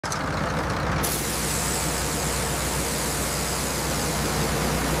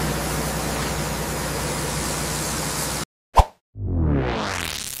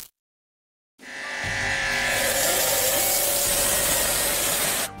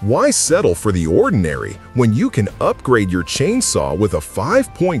Why settle for the ordinary when you can upgrade your chainsaw with a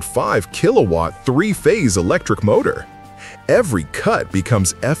 5.5 kilowatt three-phase electric motor? Every cut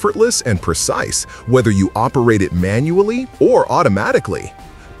becomes effortless and precise, whether you operate it manually or automatically.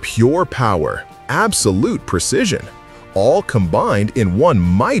 Pure power, absolute precision, all combined in one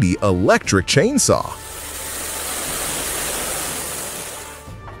mighty electric chainsaw.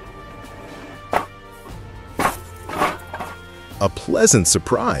 A pleasant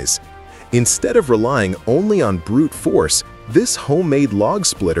surprise. Instead of relying only on brute force, this homemade log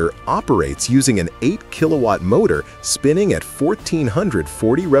splitter operates using an 8 kilowatt motor spinning at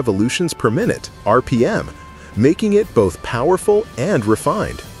 1440 revolutions per minute (RPM), making it both powerful and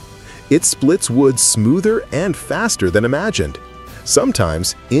refined. It splits wood smoother and faster than imagined.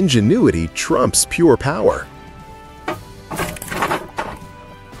 Sometimes ingenuity trumps pure power.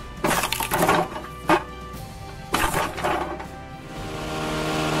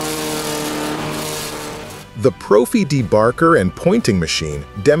 The Profi debarker and pointing machine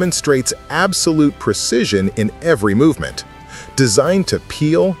demonstrates absolute precision in every movement. Designed to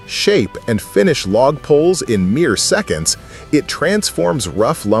peel, shape, and finish log poles in mere seconds, it transforms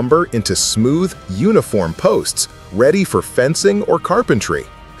rough lumber into smooth, uniform posts, ready for fencing or carpentry.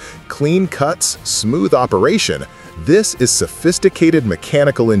 Clean cuts, smooth operation, this is sophisticated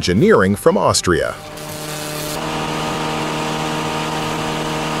mechanical engineering from Austria.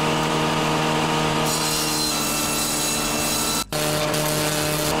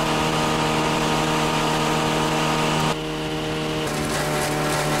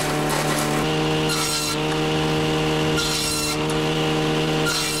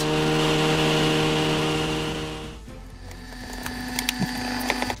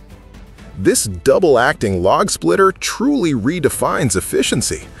 This double-acting log splitter truly redefines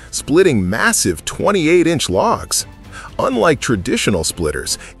efficiency, splitting massive 28-inch logs. Unlike traditional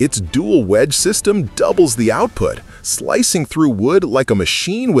splitters, its dual wedge system doubles the output, slicing through wood like a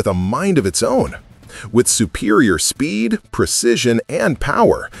machine with a mind of its own. With superior speed, precision, and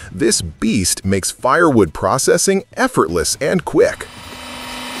power, this beast makes firewood processing effortless and quick.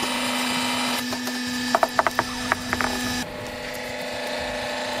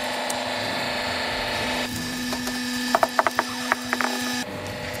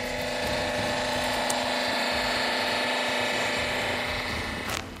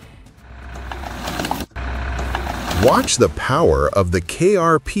 Watch the power of the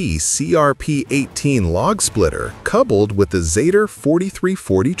KRP CRP18 log splitter coupled with the Zader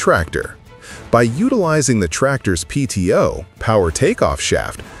 4340 tractor. By utilizing the tractor's PTO, power takeoff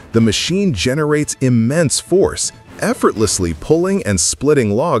shaft, the machine generates immense force, effortlessly pulling and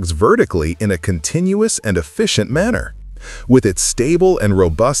splitting logs vertically in a continuous and efficient manner. With its stable and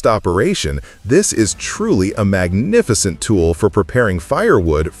robust operation, this is truly a magnificent tool for preparing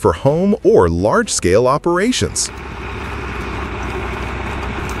firewood for home or large-scale operations.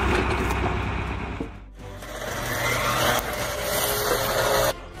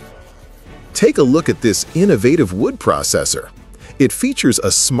 Take a look at this innovative wood processor. It features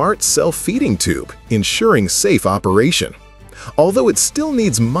a smart self-feeding tube, ensuring safe operation. Although it still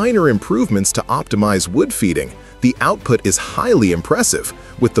needs minor improvements to optimize wood feeding, the output is highly impressive,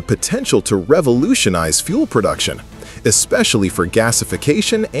 with the potential to revolutionize fuel production, especially for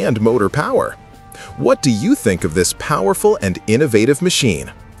gasification and motor power. What do you think of this powerful and innovative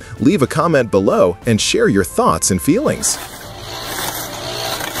machine? Leave a comment below and share your thoughts and feelings.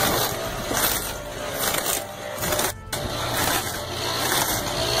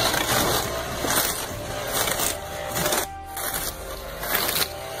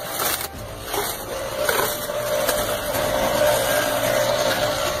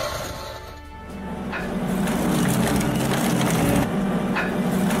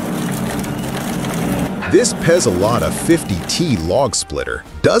 This Pezzolata 50T log splitter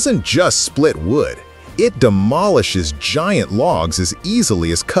doesn't just split wood, it demolishes giant logs as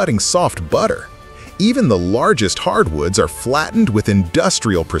easily as cutting soft butter. Even the largest hardwoods are flattened with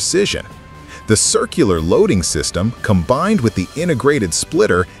industrial precision. The circular loading system, combined with the integrated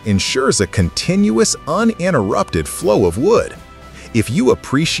splitter, ensures a continuous, uninterrupted flow of wood. If you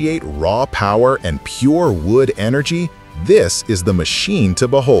appreciate raw power and pure wood energy, this is the machine to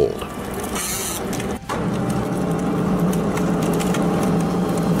behold.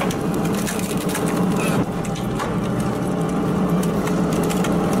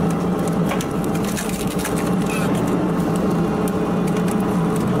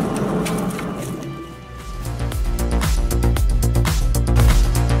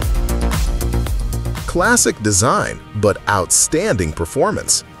 Classic design, but outstanding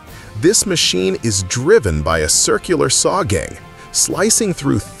performance. This machine is driven by a circular saw gang, slicing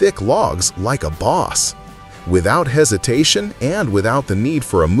through thick logs like a boss. Without hesitation and without the need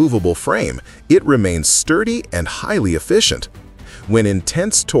for a movable frame, it remains sturdy and highly efficient. When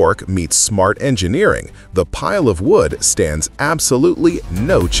intense torque meets smart engineering, the pile of wood stands absolutely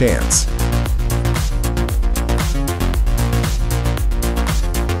no chance.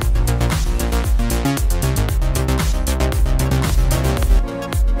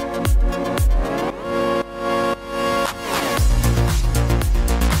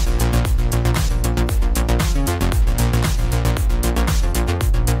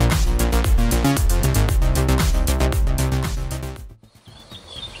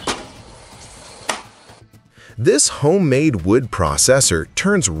 This homemade wood processor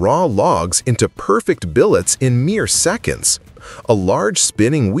turns raw logs into perfect billets in mere seconds. A large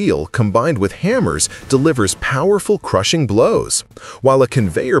spinning wheel combined with hammers delivers powerful crushing blows, while a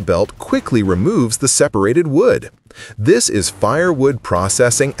conveyor belt quickly removes the separated wood. This is firewood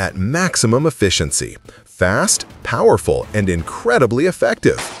processing at maximum efficiency, fast, powerful, and incredibly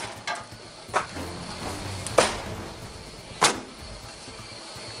effective.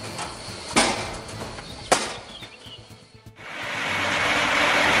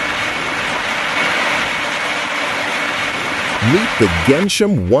 Meet the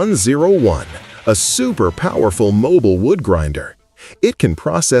Gensham 101, a super powerful mobile wood grinder. It can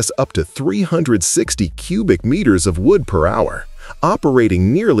process up to 360 cubic meters of wood per hour,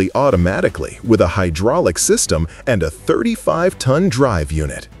 operating nearly automatically with a hydraulic system and a 35-ton drive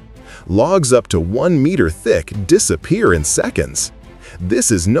unit. Logs up to 1 meter thick disappear in seconds.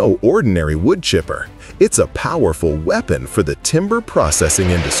 This is no ordinary wood chipper. It's a powerful weapon for the timber processing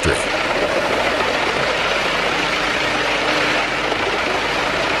industry.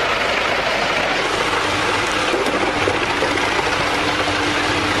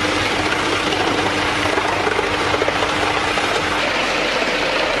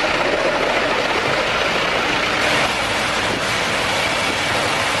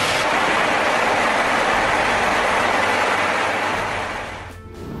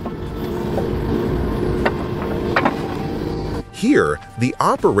 Here, the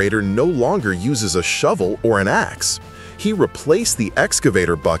operator no longer uses a shovel or an axe. He replaced the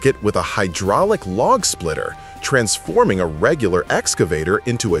excavator bucket with a hydraulic log splitter, transforming a regular excavator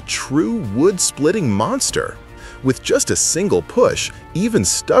into a true wood-splitting monster. With just a single push, even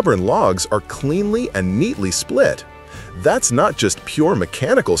stubborn logs are cleanly and neatly split. That's not just pure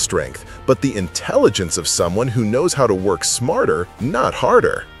mechanical strength, but the intelligence of someone who knows how to work smarter, not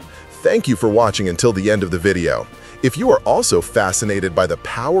harder. Thank you for watching until the end of the video. If you are also fascinated by the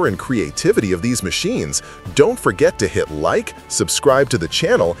power and creativity of these machines, don't forget to hit like, subscribe to the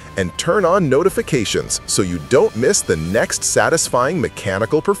channel, and turn on notifications so you don't miss the next satisfying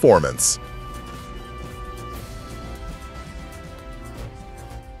mechanical performance.